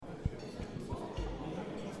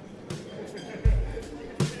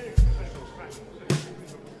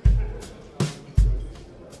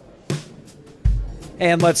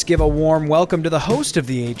And let's give a warm welcome to the host of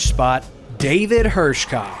the H Spot, David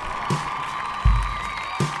Hirschkopf.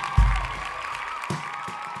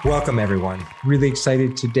 Welcome, everyone. Really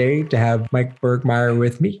excited today to have Mike Burgmaier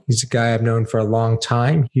with me. He's a guy I've known for a long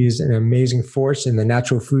time. He's an amazing force in the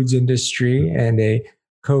natural foods industry and a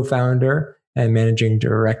co-founder and managing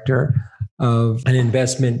director of an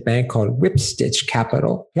investment bank called Whipstitch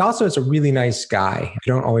Capital. He also is a really nice guy.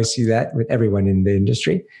 You don't always see that with everyone in the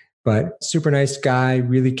industry, but super nice guy,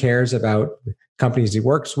 really cares about companies he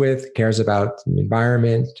works with, cares about the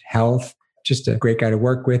environment, health. Just a great guy to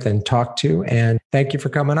work with and talk to. And thank you for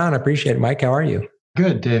coming on. I appreciate it. Mike, how are you?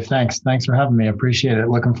 Good, Dave. Thanks for having me. I appreciate it.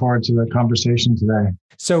 Looking forward to the conversation today.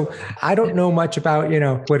 So I don't know much about,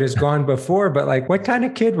 what has gone before, but like, what kind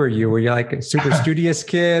of kid were you? Were you like a super studious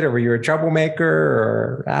kid, or were you a troublemaker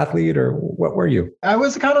or athlete, or what were you? I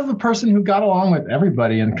was kind of the person who got along with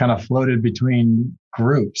everybody and kind of floated between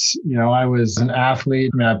groups. I was an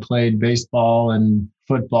athlete. I played baseball and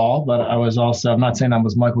football, but I was also, I'm not saying I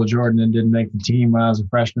was Michael Jordan and didn't make the team when I was a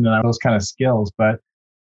freshman and I had those kind of skills, but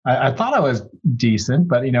I thought I was decent,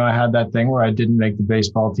 but I had that thing where I didn't make the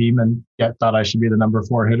baseball team and yet thought I should be the number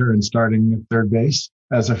 4 hitter and starting at third base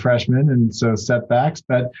as a freshman. And so setbacks,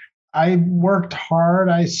 but I worked hard.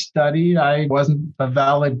 I studied. I wasn't a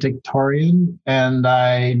valedictorian and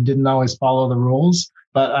I didn't always follow the rules,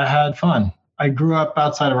 but I had fun. I grew up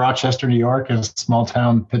outside of Rochester, New York, in a small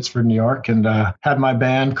town, Pittsford, New York, and had my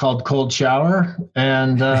band called Cold Shower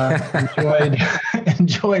and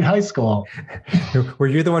enjoyed high school. Were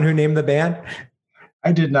you the one who named the band?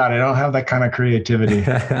 I did not. I don't have that kind of creativity.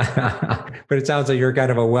 But it sounds like you're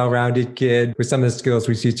kind of a well-rounded kid with some of the skills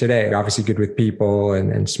we see today. You're obviously good with people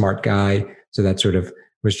and smart guy. So that sort of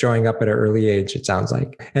was showing up at an early age, it sounds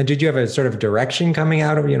like. And did you have a sort of direction coming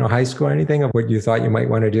out of, high school or anything of what you thought you might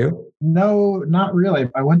want to do? No, not really.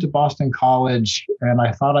 I went to Boston College and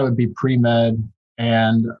I thought I would be pre-med.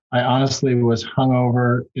 And I honestly was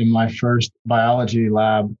hungover in my first biology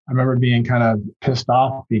lab. I remember being kind of pissed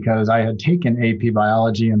off because I had taken AP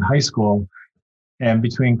biology in high school. And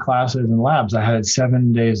between classes and labs, I had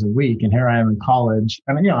 7 days a week. And here I am in college.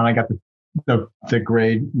 And, and I got the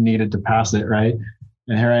grade needed to pass it, right?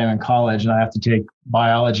 And here I am in college and I have to take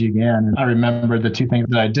biology again. And I remember the two things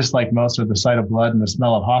that I disliked most are the sight of blood and the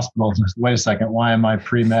smell of hospitals. Wait a second, why am I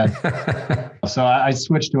pre-med? So I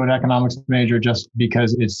switched to an economics major just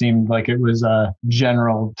because it seemed like it was a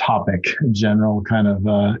general topic, general kind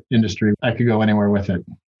of industry. I could go anywhere with it.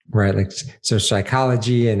 Right. Like, so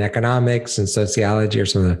psychology and economics and sociology are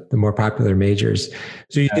some of the more popular majors.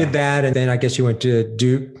 So you did that. And then I guess you went to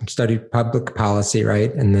Duke, studied public policy,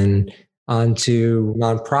 right? And then on to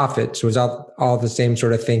nonprofits. Was all the same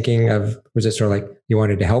sort of thinking of, was it sort of like you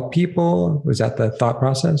wanted to help people? Was that the thought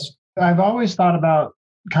process? I've always thought about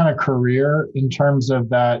kind of career in terms of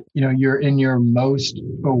that, you're in your most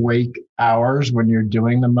awake hours when you're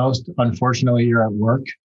doing the most. Unfortunately, you're at work.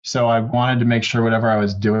 So I wanted to make sure whatever I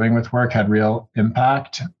was doing with work had real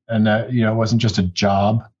impact and that, it wasn't just a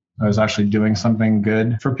job. I was actually doing something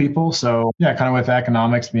good for people. So kind of with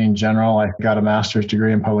economics being general, I got a master's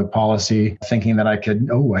degree in public policy, thinking that I can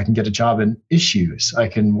get a job in issues. I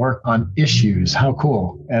can work on issues. How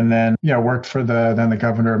cool. And then, worked for the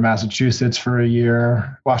governor of Massachusetts for a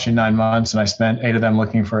year, Washington 9 months. And I spent 8 of them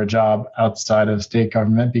looking for a job outside of state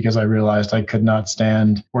government because I realized I could not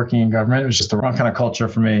stand working in government. It was just the wrong kind of culture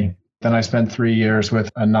for me. Then I spent 3 years with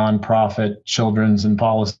a nonprofit children's and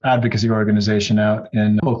policy advocacy organization out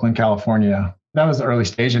in Oakland, California. That was the early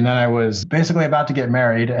stage. And then I was basically about to get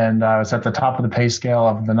married and I was at the top of the pay scale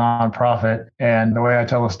of the nonprofit. And the way I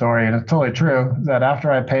tell the story, and it's totally true, that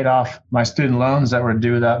after I paid off my student loans that were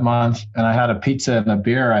due that month and I had a pizza and a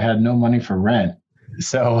beer, I had no money for rent.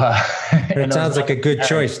 So it sounds like a good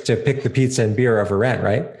choice to pick the pizza and beer over rent,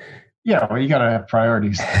 right? Yeah, well, you got to have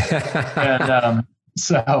priorities. And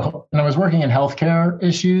I was working in healthcare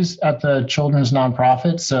issues at the children's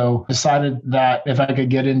nonprofit. So decided that if I could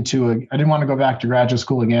get into I didn't want to go back to graduate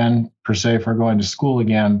school again, per se, for going to school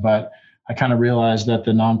again, but I kind of realized that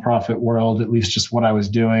the nonprofit world, at least just what I was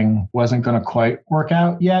doing, wasn't going to quite work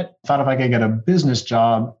out yet. Thought if I could get a business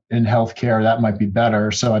job in healthcare, that might be better.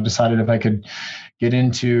 So I decided if I could get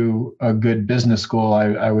into a good business school,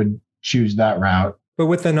 I would choose that route. But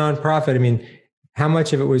with the nonprofit, how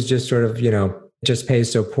much of it was just sort of, just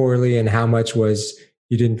pays so poorly, and how much was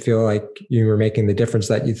you didn't feel like you were making the difference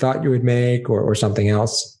that you thought you would make, or something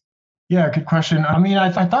else? Yeah, good question.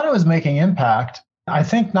 I thought it was making impact. I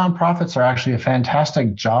think nonprofits are actually a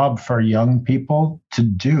fantastic job for young people to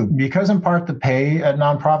do because in part the pay at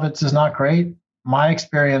nonprofits is not great. My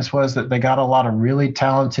experience was that they got a lot of really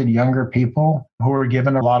talented younger people who were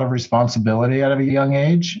given a lot of responsibility at a young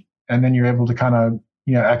age. And then you're able to kind of,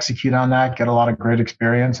 execute on that, get a lot of great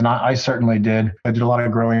experience. And I certainly did. I did a lot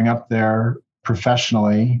of growing up there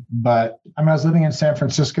professionally, but I was living in San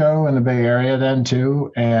Francisco in the Bay Area then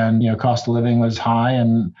too. And, cost of living was high.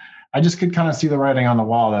 And I just could kind of see the writing on the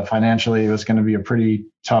wall that financially it was going to be a pretty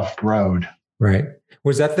tough road. Right.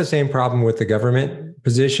 Was that the same problem with the government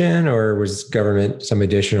position, or was government some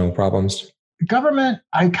additional problems? Government,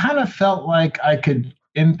 I kind of felt like I could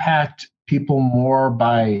impact people more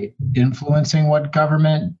by influencing what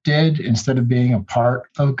government did instead of being a part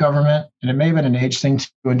of government. And it may have been an age thing too,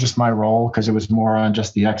 and just my role, because it was more on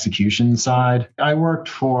just the execution side. I worked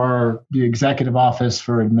for the Executive Office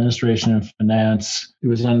for Administration and Finance. It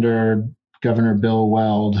was under Governor Bill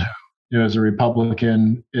Weld. It was a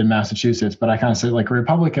Republican in Massachusetts, but I kind of say like a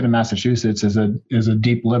Republican in Massachusetts is a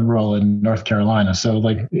deep liberal in North Carolina. So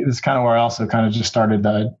like it's kind of where I also kind of just started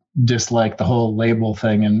to dislike the whole label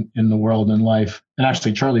thing in the world and life. And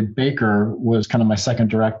actually, Charlie Baker was kind of my second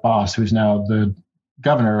direct boss, who's now the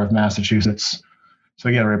governor of Massachusetts. So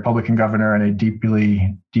again, a Republican governor in a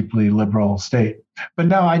deeply, deeply liberal state. But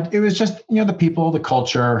no, it was just, the people, the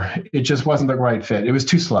culture, it just wasn't the right fit. It was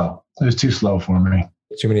too slow. It was too slow for me.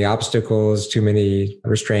 Too many obstacles, too many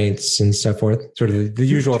restraints and so forth. Sort of the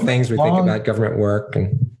usual things we think about government work.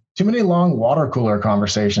 And too many long water cooler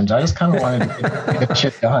conversations. I just kind of wanted to get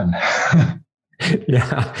shit done.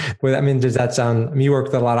 Yeah. Well, does that sound, you work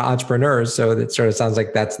with a lot of entrepreneurs, so it sort of sounds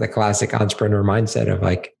like that's the classic entrepreneur mindset of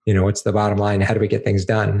like, what's the bottom line? How do we get things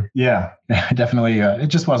done? Yeah, definitely. It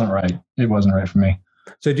just wasn't right. It wasn't right for me.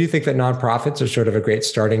 So do you think that nonprofits are sort of a great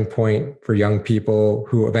starting point for young people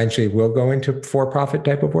who eventually will go into for-profit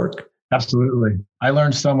type of work? Absolutely. I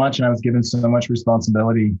learned so much and I was given so much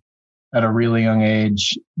responsibility at a really young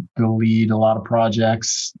age to lead a lot of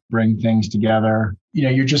projects, bring things together.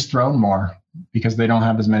 You're just thrown more because they don't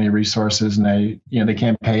have as many resources and they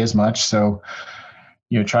can't pay as much. So,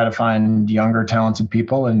 try to find younger, talented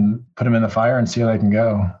people and put them in the fire and see how they can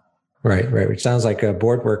go. Right. Which sounds like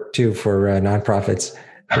board work too for nonprofits.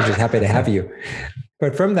 We're just happy to have you.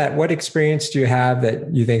 But from that, what experience do you have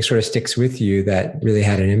that you think sort of sticks with you that really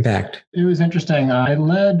had an impact? It was interesting. I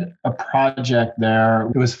led a project there.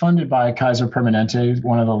 It was funded by Kaiser Permanente,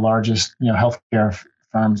 one of the largest, healthcare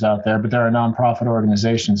firms out there, but they're a nonprofit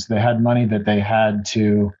organization. So they had money that they had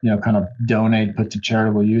to, kind of donate, put to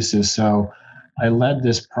charitable uses. So I led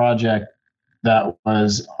this project that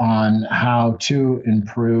was on how to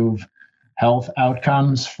improve health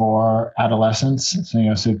outcomes for adolescents,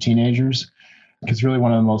 so teenagers. It's really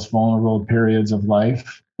one of the most vulnerable periods of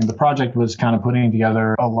life. And the project was kind of putting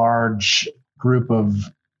together a large group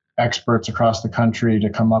of experts across the country to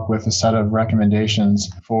come up with a set of recommendations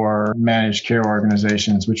for managed care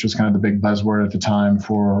organizations, which was kind of the big buzzword at the time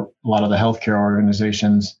for a lot of the healthcare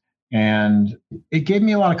organizations. And it gave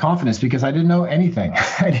me a lot of confidence because I didn't know anything.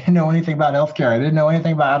 I didn't know anything about healthcare. I didn't know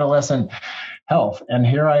anything about adolescent health. And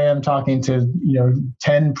here I am talking to,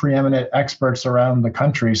 10 preeminent experts around the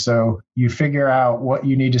country. So you figure out what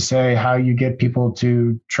you need to say, how you get people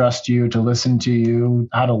to trust you, to listen to you,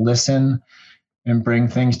 how to listen and bring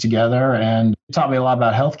things together. And it taught me a lot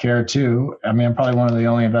about healthcare too. I'm probably one of the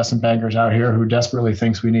only investment bankers out here who desperately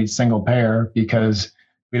thinks we need single payer because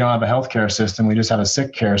we don't have a healthcare system. We just have a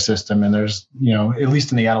sick care system. And there's, at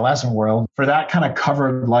least in the adolescent world, for that kind of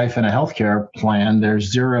covered life in a healthcare plan, there's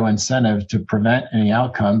zero incentive to prevent any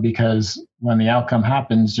outcome because when the outcome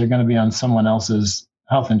happens, you're going to be on someone else's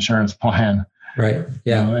health insurance plan. Right.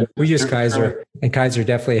 Yeah. We use Kaiser, and Kaiser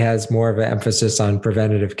definitely has more of an emphasis on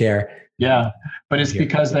preventative care. Yeah. But it's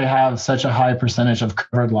because they have such a high percentage of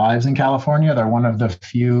covered lives in California. They're one of the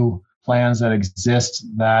few plans that exist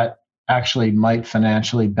that actually might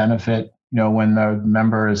financially benefit, when the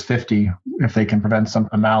member is 50, if they can prevent some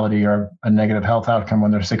malady or a negative health outcome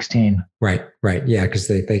when they're 16. Right. Yeah. Because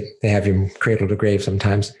they have you cradle to grave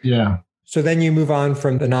sometimes. Yeah. So then you move on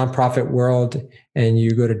from the nonprofit world and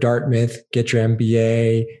you go to Dartmouth, get your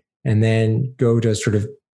MBA, and then go to sort of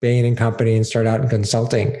Bain Company and start out in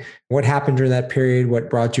consulting. What happened during that period? What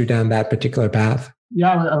brought you down that particular path?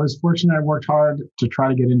 Yeah, I was fortunate. I worked hard to try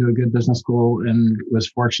to get into a good business school and was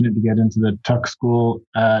fortunate to get into the Tuck School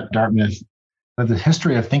at Dartmouth. But the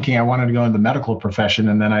history of thinking I wanted to go into the medical profession,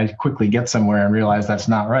 and then I quickly get somewhere and realize that's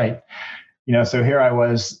not right. So here I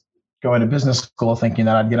was going to business school thinking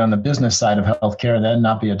that I'd get on the business side of healthcare and then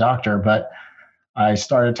not be a doctor. But I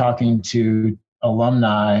started talking to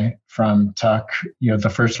alumni from Tuck, the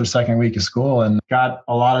first or second week of school, and got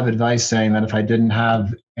a lot of advice saying that if I didn't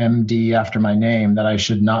have MD after my name, that I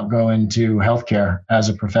should not go into healthcare as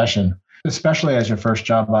a profession. especially as your first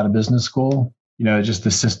job out of business school. Just the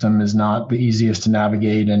system is not the easiest to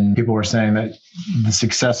navigate. And people were saying that the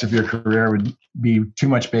success of your career would be too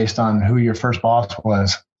much based on who your first boss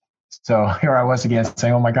was. So here I was again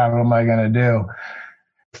saying, oh my God, what am I going to do?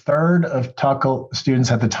 A third of Tuckle students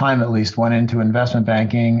at the time, at least, went into investment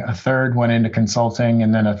banking. A third went into consulting,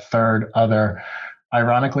 and then a third other.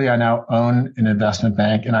 Ironically, I now own an investment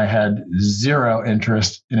bank, and I had zero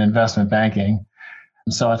interest in investment banking.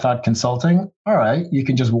 And so I thought consulting, all right, you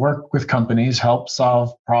can just work with companies, help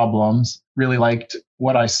solve problems. Really liked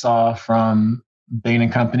what I saw from Bain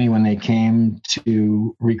Company when they came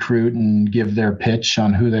to recruit and give their pitch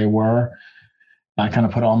on who they were. I kind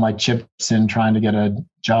of put all my chips in trying to get a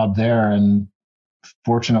job there. And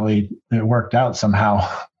fortunately, it worked out somehow.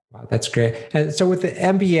 Wow, that's great. And so with the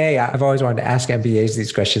MBA, I've always wanted to ask MBAs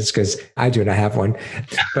these questions because I do not have one.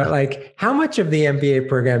 But like, how much of the MBA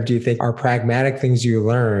program do you think are pragmatic things you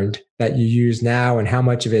learned that you use now? And how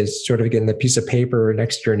much of it is sort of getting the piece of paper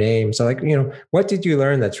next to your name? So like, what did you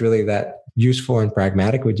learn that's really that useful and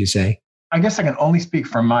pragmatic, would you say? I guess I can only speak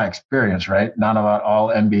from my experience, right? Not about all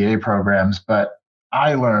MBA programs, but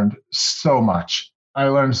I learned so much. I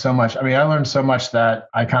learned so much that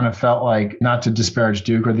I kind of felt like, not to disparage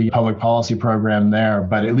Duke or the public policy program there,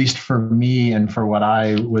 but at least for me and for what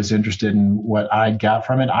I was interested in, what I got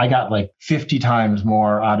from it, I got like 50 times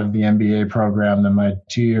more out of the MBA program than my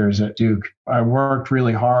 2 years at Duke. I worked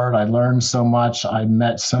really hard. I learned so much. I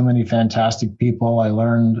met so many fantastic people. I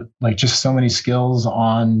learned like just so many skills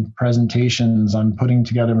on presentations, on putting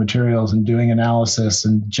together materials and doing analysis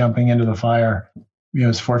and jumping into the fire. I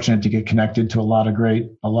was fortunate to get connected to a lot of great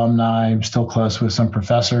alumni. I'm still close with some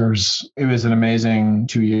professors. It was an amazing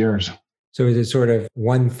 2 years. So is it sort of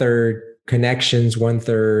 1/3 connections,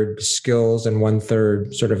 1/3 skills, and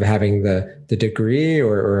 1/3 sort of having the degree,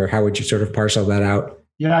 or how would you sort of parcel that out?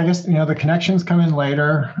 Yeah, I guess, the connections come in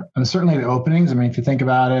later, and certainly the openings. I mean, if you think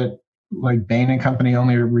about it, like Bain Company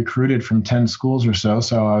only recruited from 10 schools or so.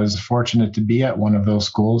 So I was fortunate to be at one of those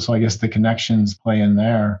schools. So I guess the connections play in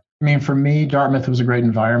there. I mean, for me, Dartmouth was a great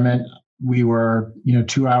environment. We were,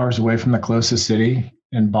 2 hours away from the closest city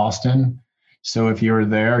in Boston. So if you were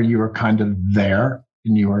there, you were kind of there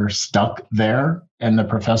and you were stuck there. And the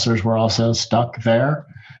professors were also stuck there.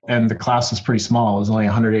 And the class was pretty small. It was only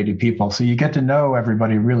 180 people. So you get to know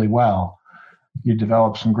everybody really well. You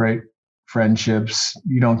develop some great friendships.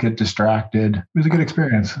 You don't get distracted. It was a good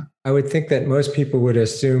experience. I would think that most people would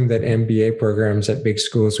assume that MBA programs at big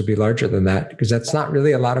schools would be larger than that, because that's not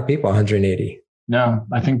really a lot of people, 180. No,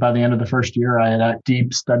 I think by the end of the first year, I had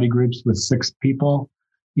deep study groups with 6 people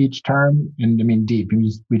each term. And I mean, deep.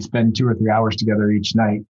 We'd spend 2 or 3 hours together each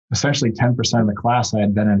night. Essentially 10% of the class I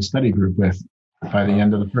had been in a study group with by the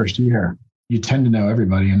end of the first year. You tend to know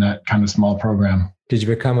everybody in that kind of small program. Did you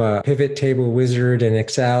become a pivot table wizard in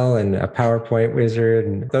Excel and a PowerPoint wizard?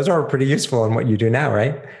 And those are pretty useful in what you do now,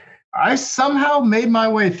 right? I somehow made my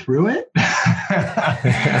way through it.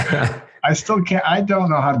 I still can't. I don't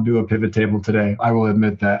know how to do a pivot table today. I will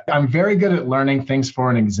admit that. I'm very good at learning things for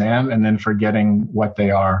an exam and then forgetting what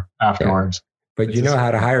they are afterwards. Yeah. But you know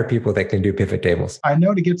how to hire people that can do pivot tables. I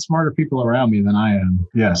know to get smarter people around me than I am.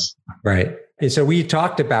 Yes. Right. And so we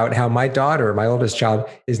talked about how my daughter, my oldest child,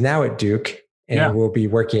 is now at Duke and will be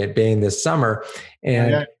working at Bain this summer.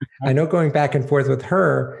 And I know going back and forth with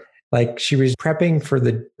her, like she was prepping for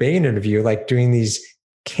the Bain interview, like doing these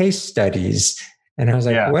case studies. And I was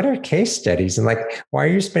like, what are case studies? And like, why are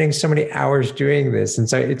you spending so many hours doing this? And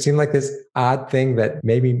so it seemed like this odd thing that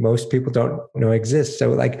maybe most people don't know exists.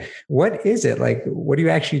 So like, what is it? Like, what are you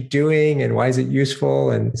actually doing and why is it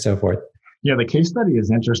useful and so forth? Yeah, the case study is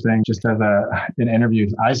interesting. Just as an interview,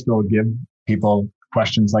 I still give people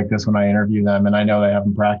questions like this when I interview them, and I know they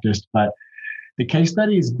haven't practiced, but the case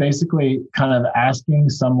study is basically kind of asking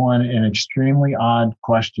someone an extremely odd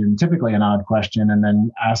question, typically an odd question, and then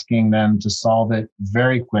asking them to solve it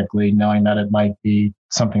very quickly, knowing that it might be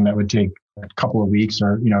something that would take a couple of weeks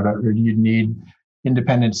or you'd need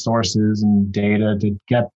independent sources and data to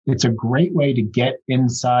get. It's a great way to get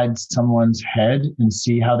inside someone's head and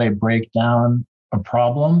see how they break down a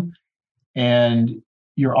problem. And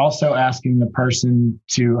you're also asking the person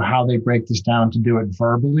to how they break this down to do it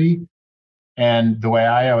verbally. And the way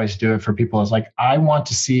I always do it for people is like, I want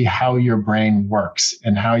to see how your brain works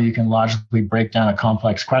and how you can logically break down a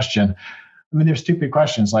complex question. I mean, there's stupid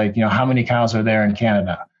questions like, how many cows are there in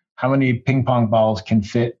Canada? How many ping pong balls can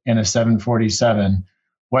fit in a 747?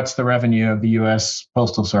 What's the revenue of the U.S.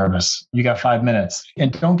 Postal Service? You got 5 minutes.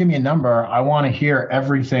 And don't give me a number. I want to hear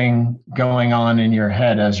everything going on in your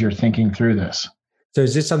head as you're thinking through this. So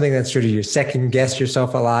is this something that's sort of you second guess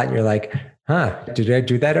yourself a lot? And you're like, Huh. Did I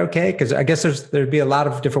do that okay? Because I guess there'd be a lot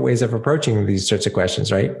of different ways of approaching these sorts of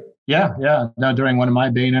questions, right? Yeah, yeah. No, during one of my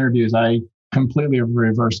Bain interviews, I completely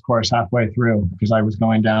reversed course halfway through because I was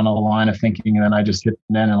going down a line of thinking, and then I just hit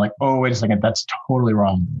the end and like, oh, wait a second, that's totally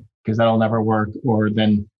wrong because that'll never work. Or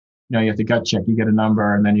then, you have to gut check. You get a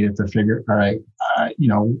number, and then you have to figure, all right,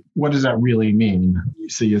 what does that really mean?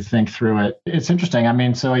 So you think through it. It's interesting. I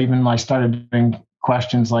mean, so even I started doing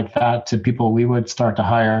questions like that to people we would start to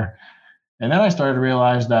hire. And then I started to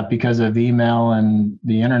realize that because of email and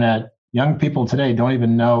the internet, young people today don't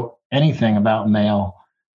even know anything about mail.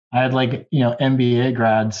 I had MBA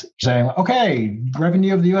grads saying, okay,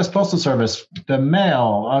 revenue of the U.S. Postal Service, the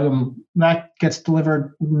mail, that gets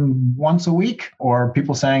delivered once a week. Or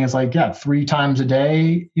people saying it's 3 times a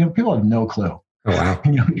day. People have no clue. Oh, wow.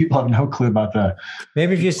 People have no clue about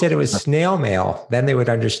Maybe if you said it was snail mail, then they would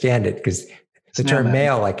understand it because the term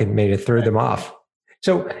mail, it maybe threw them off.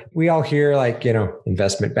 So we all hear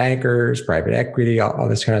investment bankers, private equity, all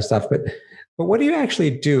this kind of stuff. But what do you actually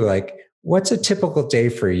do? What's a typical day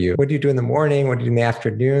for you? What do you do in the morning? What do you do in the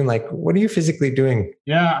afternoon? What are you physically doing?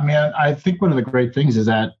 Yeah, I mean, I think one of the great things is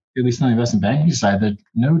that, at least on the investment banking side, that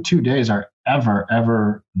no 2 days are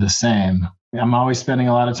ever the same. I'm always spending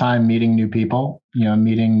a lot of time meeting new people,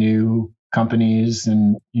 meeting new companies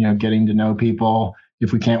and, getting to know people.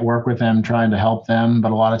 If we can't work with them, trying to help them.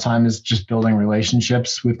 But a lot of time is just building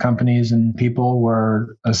relationships with companies and people.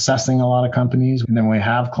 We're assessing a lot of companies. And then we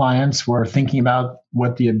have clients, we're thinking about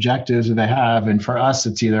what the objectives that they have. And for us,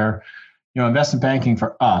 it's either, investment banking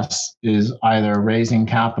for us is either raising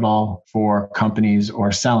capital for companies or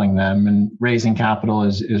selling them. And raising capital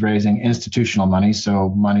is raising institutional money.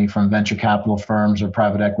 So money from venture capital firms or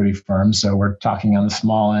private equity firms. So we're talking on the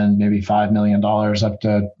small end, maybe $5 million up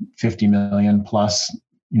to 50 million plus,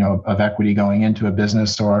 of equity going into a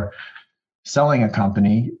business, or selling a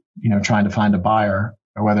company, trying to find a buyer,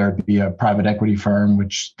 or whether it be a private equity firm,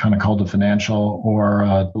 which kind of called a financial, or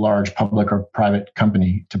a large public or private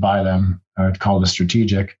company to buy them, or called a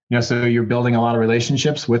strategic. So you're building a lot of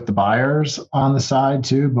relationships with the buyers on the side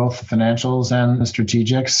too, both the financials and the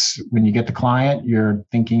strategics. When you get the client, you're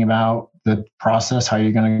thinking about the process, how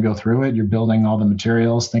you're going to go through it. You're building all the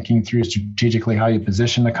materials, thinking through strategically how you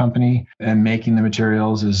position the company, and making the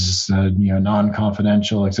materials as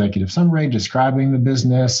non-confidential executive summary describing the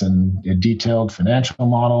business, and a detailed financial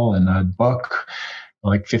model, and a book,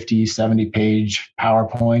 50, 70 page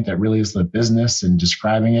PowerPoint that really is the business and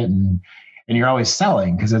describing it. And you're always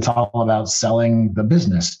selling, because it's all about selling the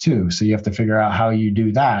business too. So you have to figure out how you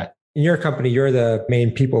do that. In your company, you're the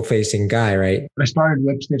main people-facing guy, right? I started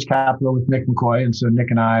Lipstitch Capital with Nick McCoy, and so Nick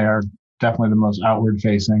and I are definitely the most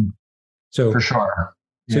outward-facing. So for sure.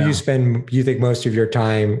 So you think most of your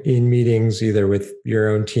time in meetings, either with your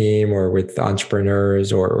own team or with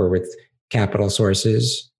entrepreneurs or with capital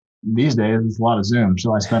sources? These days, it's a lot of Zoom.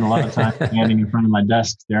 So I spend a lot of time standing in front of my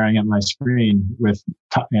desk, staring at my screen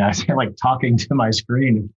I say talking to my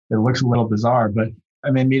screen. It looks a little bizarre, but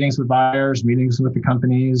meetings with buyers, meetings with the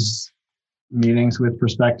companies, meetings with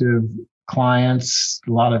prospective clients,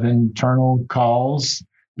 a lot of internal calls.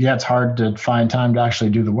 Yeah, it's hard to find time to actually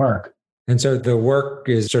do the work. And so the work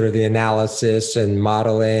is sort of the analysis and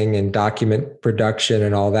modeling and document production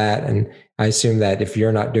and all that. And I assume that if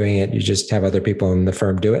you're not doing it, you just have other people in the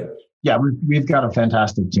firm do it. Yeah, we've got a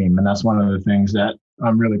fantastic team. And that's one of the things that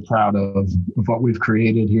I'm really proud of what we've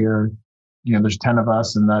created here. There's 10 of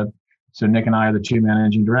us, and so Nick and I are the 2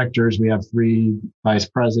 managing directors. We have 3 vice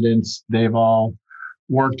presidents. They've all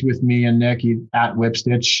worked with me and Nick at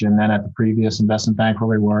Lipstitch, and then at the previous investment bank where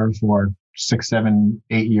we were for 6, 7,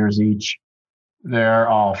 8 years each. They're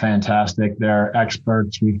all fantastic. They're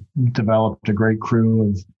experts. We've developed a great crew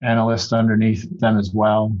of analysts underneath them as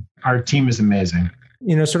well. Our team is amazing.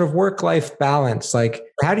 Sort of work-life balance.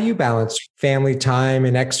 How do you balance family time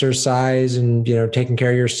and exercise and, taking care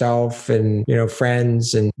of yourself and,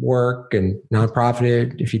 friends and work and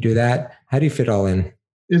nonprofit? If you do that, how do you fit all in?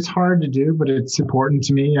 It's hard to do, but it's important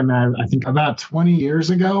to me. I think about 20 years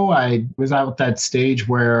ago, I was at that stage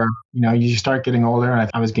where, you start getting older, and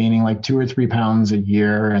I was gaining 2 or 3 pounds a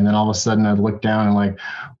year. And then all of a sudden I'd look down and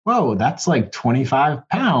whoa, that's 25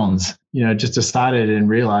 pounds. Just decided and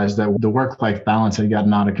realized that the work-life balance had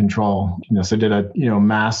gotten out of control. So I did a,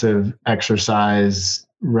 massive exercise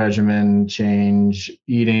regimen change,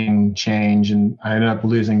 eating change. And I ended up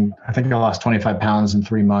I think I lost 25 pounds in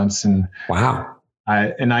 3 months. And wow.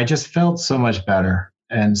 I just felt so much better.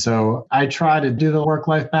 And so I try to do the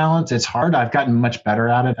work-life balance. It's hard. I've gotten much better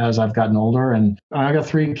at it as I've gotten older. And I got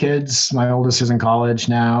 3 kids. My oldest is in college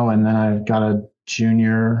now. And then I've got a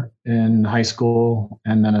junior in high school,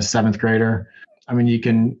 and then a 7th grader. I mean, you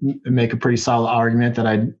can make a pretty solid argument that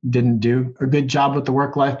I didn't do a good job with the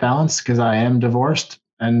work-life balance because I am divorced,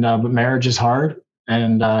 and but marriage is hard,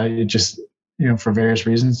 and it just, for various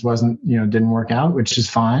reasons wasn't, didn't work out, which is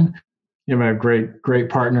fine. I have a great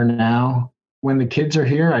partner now. When the kids are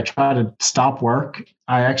here, I try to stop work.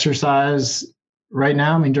 I exercise right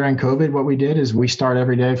now. I mean, during COVID, what we did is we start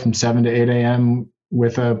every day from 7 to 8 a.m.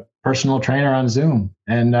 with a personal trainer on Zoom.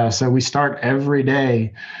 And so we start every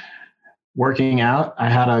day working out. I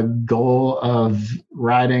had a goal of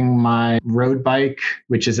riding my road bike,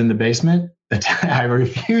 which is in the basement. I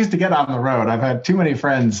refuse to get on the road. I've had too many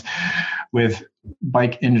friends with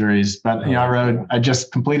bike injuries, but I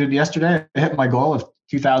just completed yesterday. I hit my goal of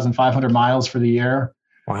 2,500 miles for the year.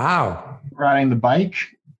 Wow. Riding the bike.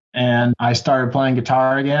 And I started playing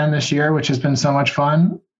guitar again this year, which has been so much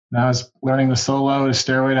fun. And I was learning the solo to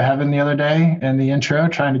Stairway to Heaven the other day and the intro,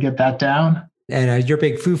 trying to get that down. And you're a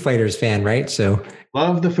big Foo Fighters fan, right? So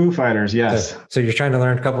love the Foo Fighters, yes. So you're trying to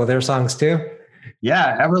learn a couple of their songs too?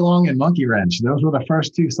 Yeah, Everlong and Monkey Wrench. Those were the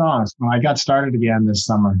first two songs when I got started again this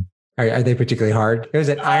summer. Are they particularly hard? Was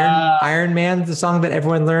it Iron Man, the song that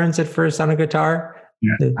everyone learns at first on a guitar?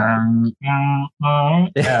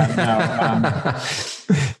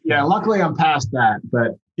 Yeah, luckily I'm past that.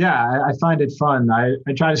 But yeah, I find it fun. I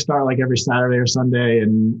try to start like every Saturday or Sunday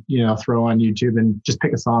and, throw on YouTube and just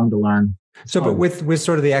pick a song to learn. So, but with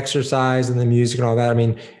sort of the exercise and the music and all that, I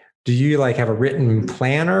mean, do you like have a written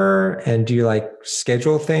planner and do you like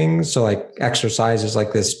schedule things? So like exercise is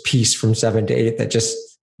like this piece from 7 to 8 that just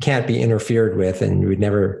can't be interfered with and you would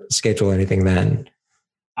never schedule anything then.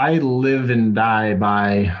 I live and die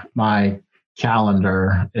by my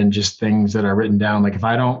calendar and just things that are written down. Like if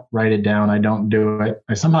I don't write it down, I don't do it.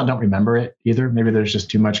 I somehow don't remember it either. Maybe there's just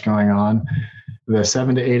too much going on. The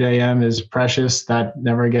 7 to 8 a.m. is precious. That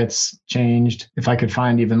never gets changed. If I could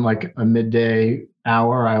find even like a midday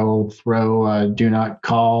hour, I will throw do not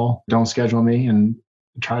call, don't schedule me, and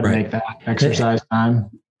try to make that exercise time.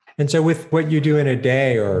 And so with what you do in a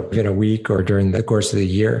day or in a week or during the course of the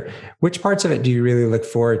year, which parts of it do you really look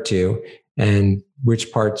forward to? And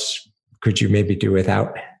which parts could you maybe do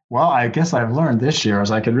without? Well, I guess I've learned this year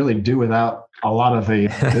is I could really do without a lot of the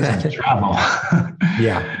business travel.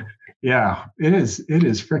 Yeah. Yeah, it is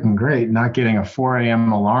freaking great not getting a 4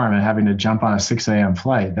 a.m. alarm and having to jump on a 6 a.m.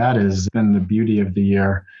 flight. That has been the beauty of the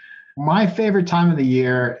year. My favorite time of the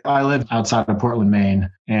year, I live outside of Portland, Maine,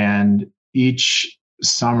 and each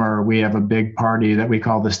summer we have a big party that we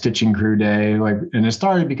call the Stitching Crew Day. And it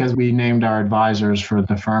started because we named our advisors for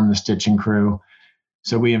the firm the Stitching Crew.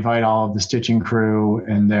 So we invite all of the Stitching Crew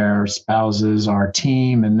and their spouses, our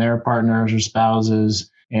team and their partners or spouses.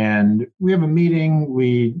 And we have a meeting,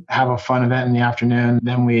 we have a fun event in the afternoon,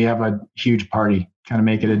 then we have a huge party, kind of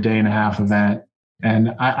make it a day and a half event.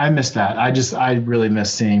 And I miss that. I really miss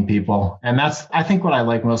seeing people. And that's, I think, what I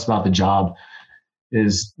like most about the job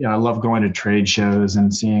is, I love going to trade shows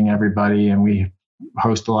and seeing everybody. And we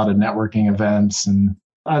host a lot of networking events. And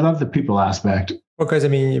I love the people aspect. Well, because I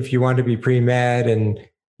mean, if you want to be pre-med and,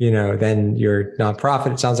 then your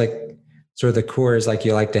nonprofit, it sounds like sort of the core is like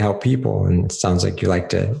you like to help people and it sounds like you like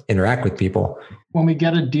to interact with people. When we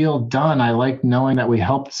get a deal done, I like knowing that we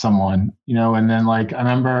helped someone, and then I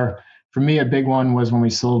remember for me, a big one was when we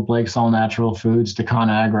sold Blake's All Natural Foods to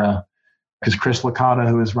ConAgra, because Chris Licata,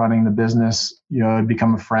 who was running the business, had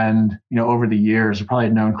become a friend, over the years. I probably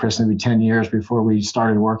had known Chris maybe 10 years before we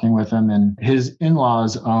started working with him. And his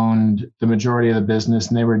in-laws owned the majority of the business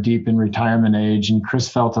and they were deep in retirement age. And Chris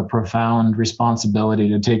felt a profound responsibility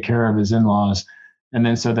to take care of his in-laws. And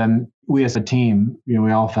then we as a team,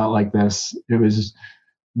 we all felt like this. It was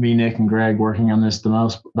me, Nick, and Greg working on this the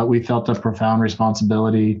most, but we felt a profound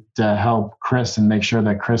responsibility to help Chris and make sure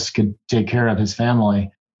that Chris could take care of his family.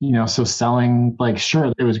 So selling,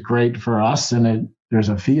 sure, it was great for us and there's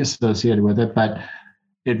a fee associated with it, but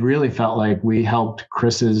it really felt like we helped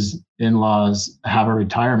Chris's in-laws have a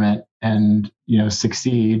retirement and,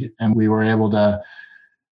 succeed. And we were able to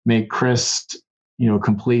make Chris,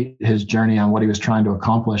 complete his journey on what he was trying to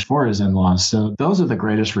accomplish for his in-laws. So those are the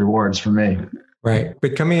greatest rewards for me. Right.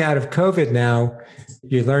 But coming out of COVID now,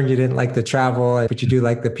 you learned you didn't like the travel, but you do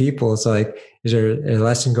like the people. So is there a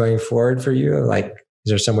lesson going forward for you? Is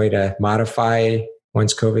there some way to modify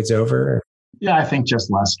once COVID's over? Yeah, I think just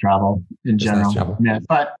less travel in general. Yeah,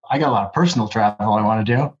 but I got a lot of personal travel I want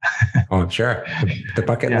to do. Oh, I'm sure. The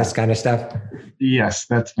bucket list kind of stuff. Yes,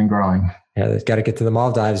 that's been growing. Yeah, they've got to get to the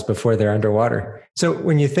Maldives before they're underwater. So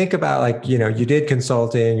when you think about you did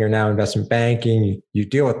consulting, you're now investment banking, you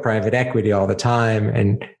deal with private equity all the time.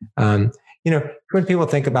 And, when people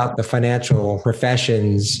think about the financial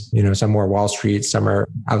professions, some are Wall Street, some are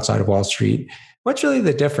outside of Wall Street. What's really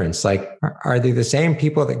the difference? Like, are they the same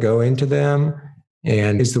people that go into them?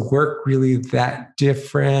 And is the work really that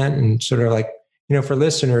different? And sort of like, for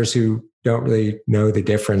listeners who don't really know the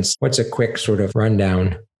difference, what's a quick sort of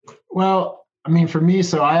rundown? Well, I mean, for me,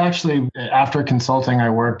 so I actually, after consulting, I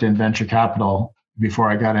worked in venture capital before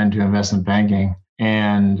I got into investment banking.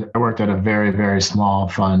 And I worked at a very, very small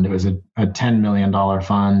fund. It was a $10 million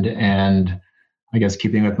fund. And I guess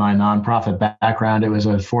keeping with my nonprofit background, it was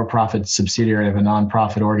a for-profit subsidiary of a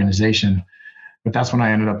nonprofit organization. But that's when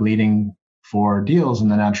I ended up leading for deals in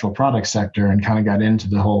the natural product sector and kind of got into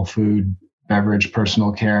the whole food, beverage,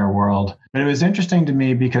 personal care world. But it was interesting to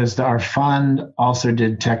me because our fund also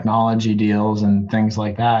did technology deals and things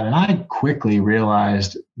like that. And I quickly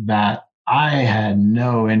realized that I had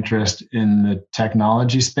no interest in the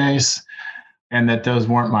technology space and that those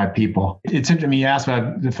weren't my people. It's interesting to me, you asked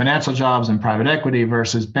about the financial jobs and private equity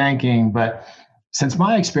versus banking, but since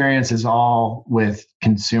my experience is all with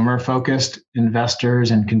consumer-focused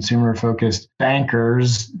investors and consumer-focused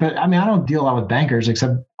bankers, but I mean, I don't deal a lot with bankers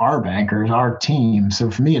except our bankers, our team. So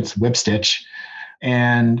for me, it's Whipstitch,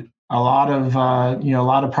 and a lot of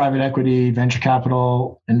private equity, venture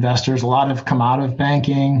capital investors. A lot have come out of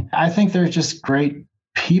banking. I think there's just great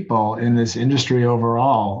people in this industry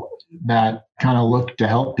overall that kind of look to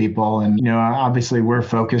help people. And, obviously we're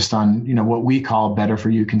focused on, what we call better for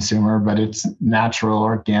you consumer, but it's natural,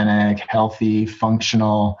 organic, healthy,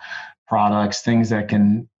 functional products, things that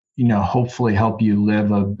can, hopefully help you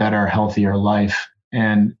live a better, healthier life.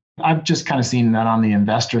 And I've just kind of seen that on the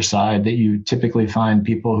investor side, that you typically find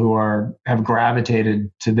people who have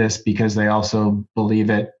gravitated to this because they also believe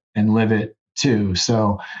it and live it too.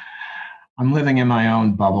 So I'm living in my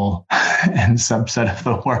own bubble and subset of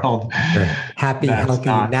the world. Happy, healthy,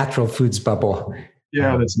 natural foods bubble.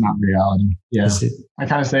 Yeah, that's not reality. Yeah. I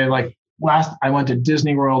kind of say I went to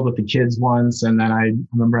Disney World with the kids once, and then I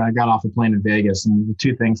remember I got off a plane in Vegas, and the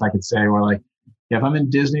two things I could say were like, yeah, if I'm in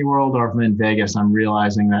Disney World or if I'm in Vegas, I'm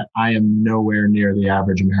realizing that I am nowhere near the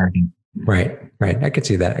average American. Right. I could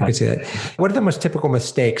see that. What are the most typical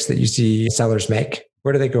mistakes that you see sellers make?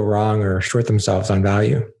 Where do they go wrong or short themselves on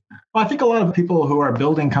value? Well, I think a lot of people who are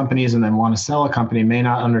building companies and then want to sell a company may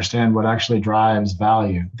not understand what actually drives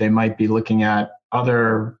value. They might be looking at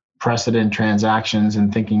other precedent transactions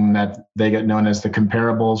and thinking that they get known as the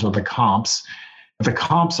comparables or the comps. The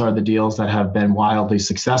comps are the deals that have been wildly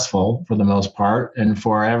successful for the most part. And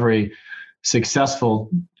for every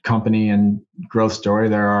successful company and growth story,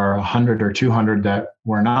 there are 100 or 200 that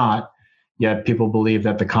were not. Yet people believe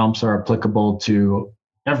that the comps are applicable to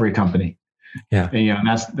every company. Yeah. And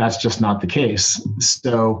that's just not the case.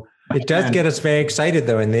 So it does get us very excited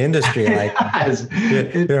though in the industry. Like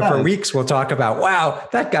for weeks we'll talk about, wow,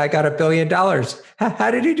 that guy got $1 billion.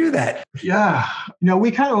 How did he do that? Yeah.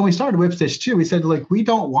 We kind of, when we started Whipstitch too, we said we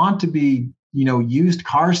don't want to be, used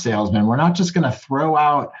car salesmen. We're not just going to throw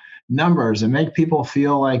out numbers and make people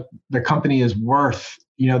feel like the company is worth,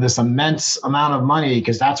 this immense amount of money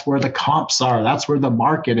because that's where the comps are. That's where the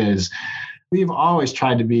market is. We've always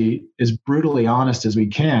tried to be as brutally honest as we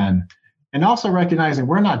can, and also recognizing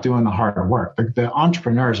we're not doing the hard work. The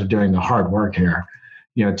entrepreneurs are doing the hard work here,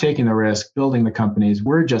 taking the risk, building the companies.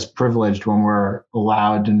 We're just privileged when we're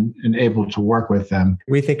allowed and able to work with them.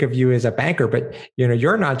 We think of you as a banker, but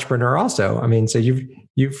you're an entrepreneur also. I mean, so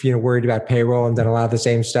you've worried about payroll and done a lot of the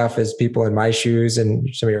same stuff as people in my shoes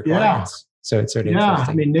and some of your clients. So it's sort of interesting.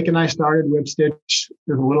 I mean, Nick and I started Whipstitch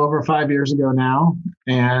a little over 5 years ago now.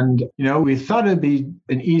 And, we thought it'd be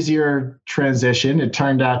an easier transition. It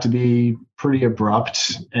turned out to be pretty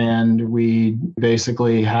abrupt. And we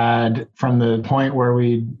basically had, from the point where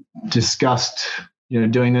we discussed,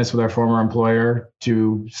 doing this with our former employer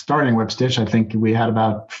to starting Whipstitch, I think we had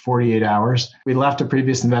about 48 hours. We left a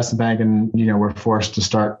previous investment bank and, we're forced to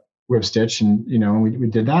start Whipstitch, and we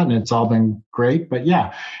did that, and it's all been great. But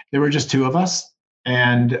yeah, there were just two of us,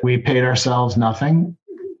 and we paid ourselves nothing.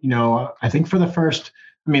 I think for the first,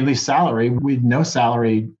 at least salary, we'd no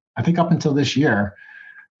salary. I think up until this year,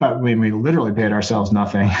 but we literally paid ourselves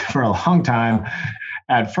nothing for a long time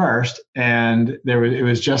at first, and it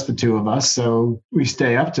was just the two of us. So we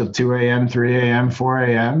stay up till 2 a.m., 3 a.m., 4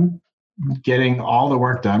 a.m. getting all the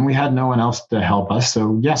work done. We had no one else to help us.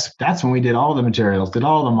 So yes, that's when we did all the materials, did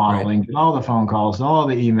all the modeling, did all the phone calls, did all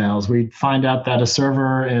the emails. We'd find out that a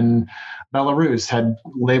server in Belarus had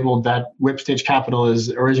labeled that Whipstitch Capital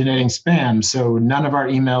as originating spam. So none of our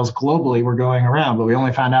emails globally were going around, but we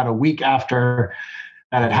only found out a week after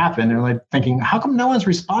that had happened. And we're thinking, how come no one's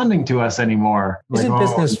responding to us anymore? Isn't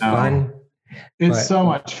business fun? It's so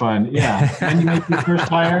much fun. Yeah. And you make your first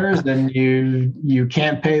hires, then you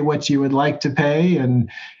can't pay what you would like to pay. And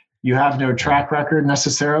You have no track record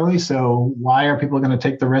necessarily. So why are people going to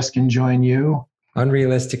take the risk and join you?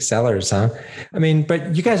 Unrealistic sellers, huh? I mean,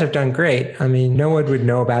 but you guys have done great. I mean, no one would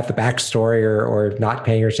know about the backstory or not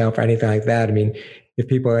paying yourself or anything like that. I mean, if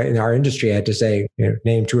people in our industry had to say,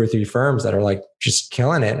 name 2 or 3 firms that are like just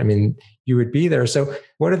killing it, I mean, you would be there. So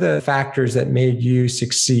what are the factors that made you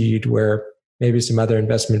succeed where maybe some other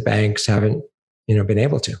investment banks haven't, been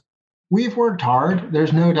able to? We've worked hard.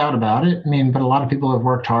 There's no doubt about it. I mean, but a lot of people have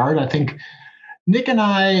worked hard. I think Nick and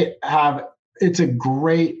I it's a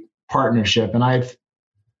great partnership. And I've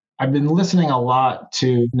been listening a lot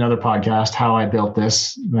to another podcast, How I Built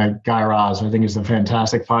This, like Guy Raz. I think it's a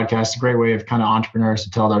fantastic podcast, a great way of kind of entrepreneurs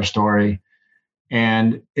to tell their story.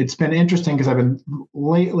 And it's been interesting because I've been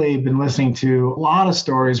listening to a lot of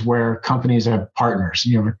stories where companies have partners,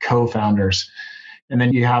 co-founders. And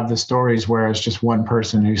then you have the stories where it's just one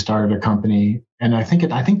person who started a company. And I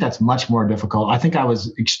think that's much more difficult. I think I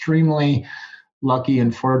was extremely lucky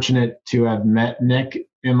and fortunate to have met Nick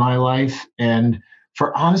in my life. And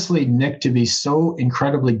for honestly, Nick to be so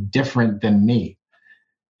incredibly different than me.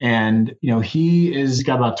 And, he's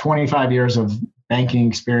got about 25 years of banking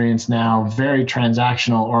experience now, very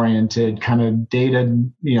transactional oriented, kind of data,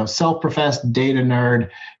 self-professed data nerd,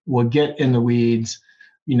 will get in the weeds,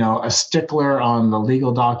 a stickler on the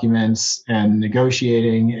legal documents and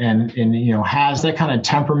negotiating and has that kind of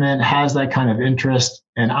temperament, has that kind of interest.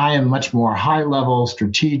 And I am much more high level,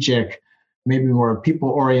 strategic, maybe more people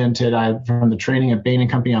oriented. From the training at Bain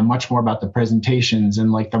Company, I'm much more about the presentations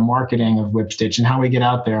and like the marketing of Whipstitch and how we get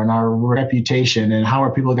out there and our reputation and how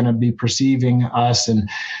are people going to be perceiving us and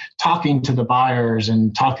talking to the buyers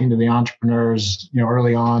and talking to the entrepreneurs,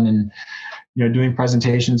 early on and, doing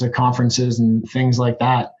presentations at conferences and things like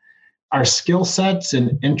that. Our skill sets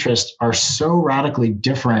and interests are so radically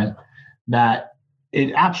different that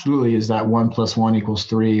it absolutely is that 1 + 1 =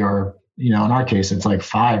 3, or, in our case, it's like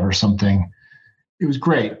 5 or something. It was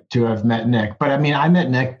great to have met Nick. But I mean, I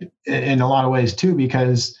met Nick in a lot of ways too,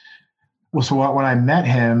 because when I met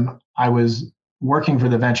him, I was working for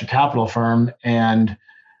the venture capital firm, and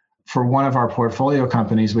for one of our portfolio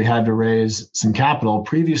companies, we had to raise some capital.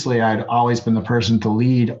 Previously, I'd always been the person to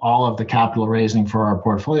lead all of the capital raising for our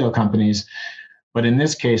portfolio companies. But in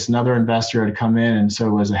this case, another investor had come in and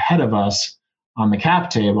so was ahead of us on the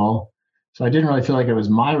cap table. So I didn't really feel like it was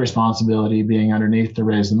my responsibility being underneath to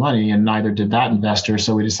raise the money, and neither did that investor.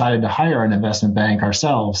 So we decided to hire an investment bank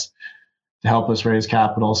ourselves to help us raise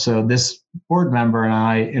capital. So this board member and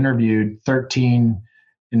I interviewed 13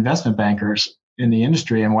 investment bankers in the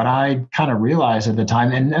industry. And what I kind of realized at the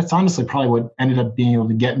time, and that's honestly probably what ended up being able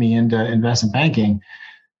to get me into investment banking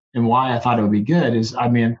and why I thought it would be good, is,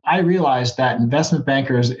 I realized that investment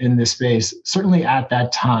bankers in this space, certainly at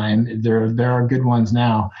that time, there are good ones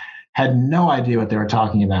now, had no idea what they were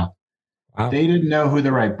talking about. Wow. They didn't know who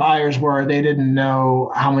the right buyers were. They didn't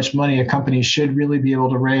know how much money a company should really be able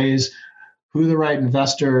to raise, who the right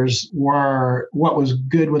investors were, what was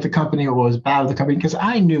good with the company, what was bad with the company, because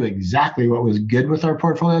I knew exactly what was good with our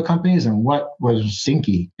portfolio companies and what was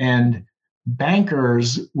sinky. And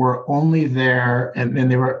bankers were only there,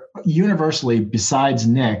 and they were universally, besides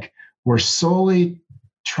Nick, were solely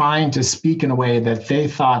trying to speak in a way that they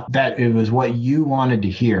thought that it was what you wanted to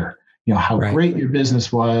hear, how right. Great your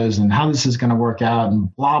business was and how this is going to work out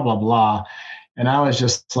and blah, blah, blah. And I was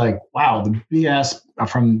just like, wow, the BS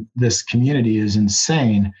from this community is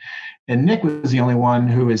insane. And Nick was the only one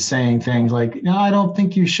who was saying things like, no, I don't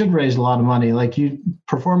think you should raise a lot of money. Like,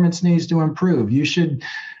 performance needs to improve. You should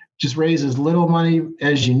just raise as little money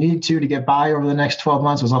as you need to get by over the next 12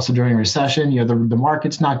 months. It was also during a recession. The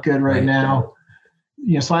market's not good right now.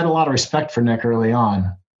 So I had a lot of respect for Nick early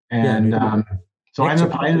on. And so I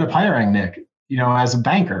ended up hiring Nick, as a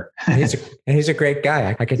banker. he's a great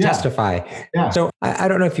guy. I can testify. Yeah. So I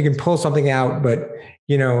don't know if you can pull something out, but,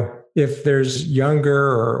 if there's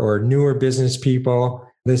younger or newer business people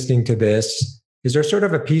listening to this, is there sort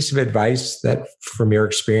of a piece of advice that from your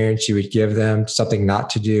experience you would give them, something not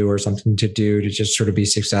to do or something to do to just sort of be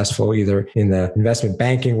successful, either in the investment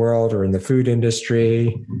banking world or in the food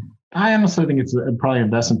industry? I honestly think it's probably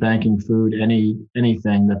investment banking, food,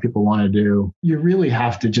 anything that people want to do. You really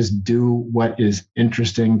have to just do what is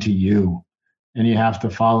interesting to you. And you have to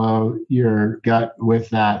follow your gut with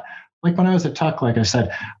that. Like when I was at Tuck, like I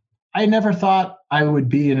said, I never thought I would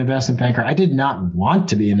be an investment banker. I did not want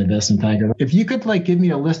to be an investment banker. If you could give me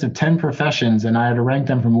a list of 10 professions and I had to rank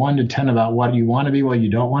them from 1 to 10 about what you want to be, what you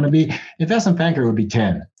don't want to be, investment banker would be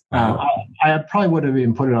 10. I probably would have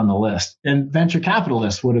even put it on the list. And venture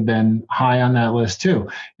capitalist would have been high on that list too.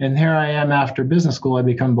 And here I am after business school, I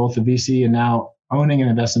become both a VC and now owning an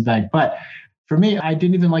investment bank. But For me, I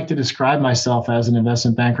didn't even like to describe myself as an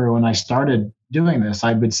investment banker when I started doing this.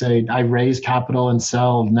 I would say I raise capital and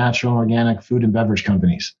sell natural and organic food and beverage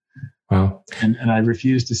companies. Wow. And I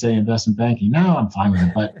refuse to say investment banking. No, I'm fine with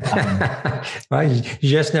it. But well, you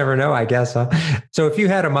just never know, I guess. Huh? So if you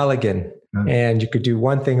had a mulligan and you could do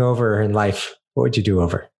one thing over in life, what would you do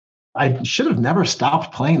over? I should have never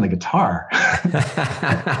stopped playing the guitar.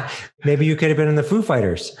 Maybe you could have been in the Foo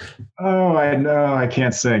Fighters. Oh, I know. I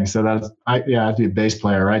can't sing. So I'd be a bass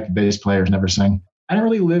player, right? The bass players never sing. I don't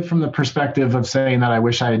really live from the perspective of saying that I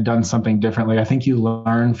wish I had done something differently. I think you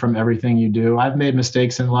learn from everything you do. I've made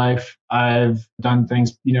mistakes in life. I've done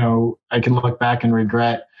things, I can look back and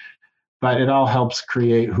regret, but it all helps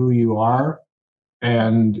create who you are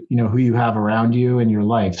and, who you have around you in your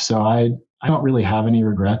life. So I don't really have any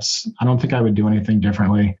regrets. I don't think I would do anything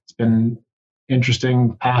differently. It's been an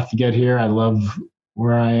interesting path to get here. I love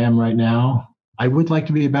where I am right now. I would like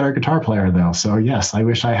to be a better guitar player though. So yes, I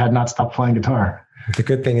wish I had not stopped playing guitar. The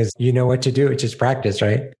good thing is, you know what to do. It's just practice,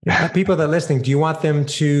 right? People that are listening, do you want them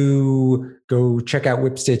to go check out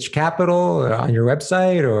Whipstitch Capital on your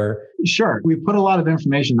website or? Sure. We put a lot of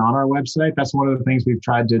information on our website. That's one of the things we've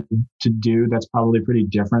tried to do that's probably pretty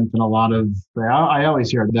different than a lot of, I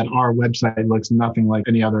always hear that our website looks nothing like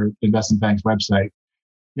any other investment bank's website.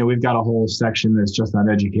 We've got a whole section that's just on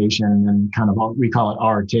education and kind of, we call it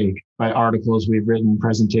our take, by articles we've written,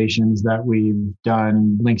 presentations that we've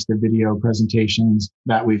done, links to video presentations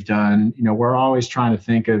that we've done. We're always trying to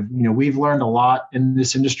think of, we've learned a lot in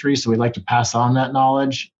this industry, so we'd like to pass on that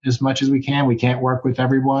knowledge as much as we can. We can't work with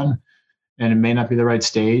everyone, and it may not be the right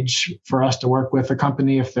stage for us to work with a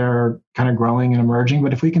company if they're kind of growing and emerging.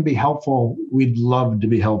 But if we can be helpful, we'd love to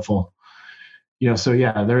be helpful. So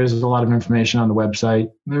yeah, there is a lot of information on the website.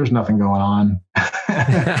 There's nothing going on.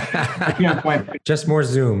 I can't point. Just more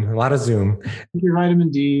Zoom, a lot of Zoom. Take your vitamin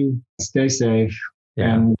D, stay safe,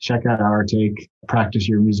 and check out our take. Practice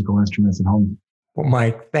your musical instruments at home. Well,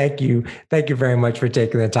 Mike, thank you. Thank you very much for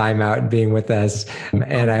taking the time out and being with us.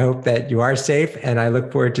 And I hope that you are safe. And I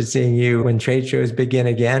look forward to seeing you when trade shows begin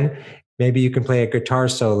again. Maybe you can play a guitar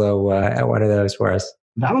solo at one of those for us.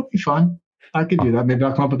 That would be fun. I could do that. Maybe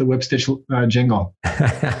I'll come up with a Whipstitch jingle.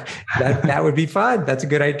 that would be fun. That's a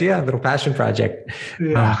good idea. A little passion project.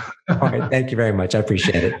 Yeah. All right. Thank you very much. I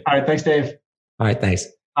appreciate it. All right. Thanks, Dave. All right. Thanks.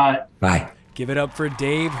 All right. Bye. Give it up for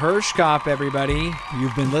Dave Hirschkopf, everybody.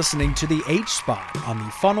 You've been listening to the H-Spot on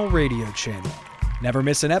the Funnel Radio channel. Never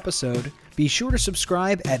miss an episode. Be sure to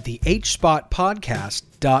subscribe at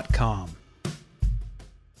thehspotpodcast.com.